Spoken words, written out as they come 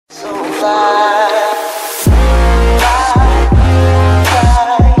Okay,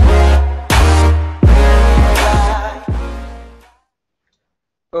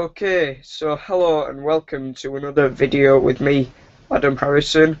 so hello and welcome to another video with me, Adam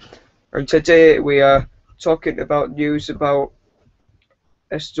Harrison, and today we are talking about news about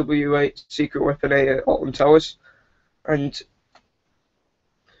SW8 secret weapon A at Alton Towers. And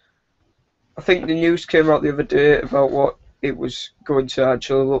I think the news came out the other day about what it was going to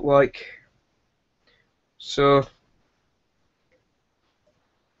actually look like. So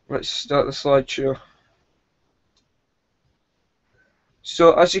let's start the slideshow.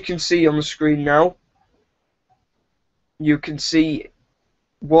 So as you can see on the screen now, you can see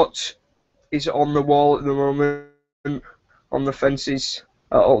what is on the wall at the moment on the fences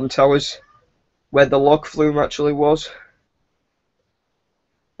at Alton Towers, where the log flume actually was,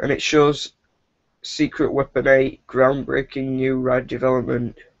 and it shows Secret Weapon 8 groundbreaking new ride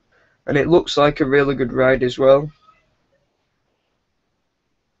development, and it looks like a really good ride as well.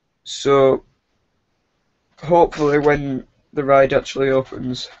 So hopefully when the ride actually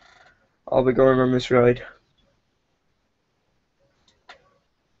opens, I'll be going on this ride.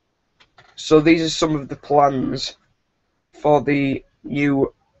 So these are some of the plans for the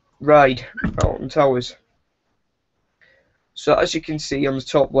new ride at Alton Towers. So as you can see on the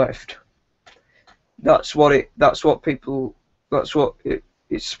top left, that's what it's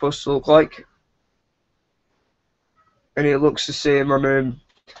supposed to look like, and it looks the same on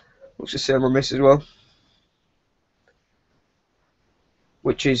this as well,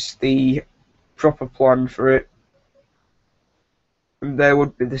 which is the proper plan for it. And there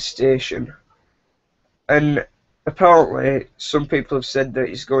would be the station, and apparently some people have said that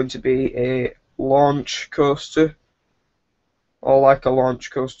it's going to be a launch coaster, or like a launch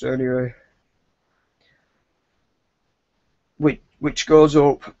coaster anyway, which goes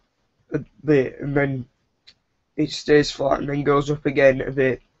up a bit and then it stays flat and then goes up again a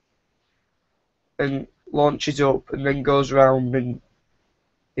bit and launches up and then goes round, and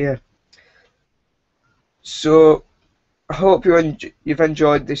yeah. So I hope you've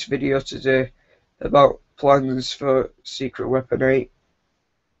enjoyed this video today about plans for Secret Weapon 8.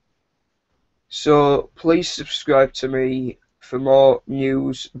 So please subscribe to me for more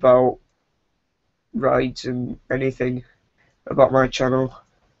news about rides and anything about my channel.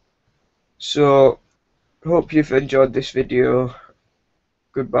 So hope you've enjoyed this video.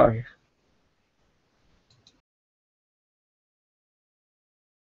 Goodbye.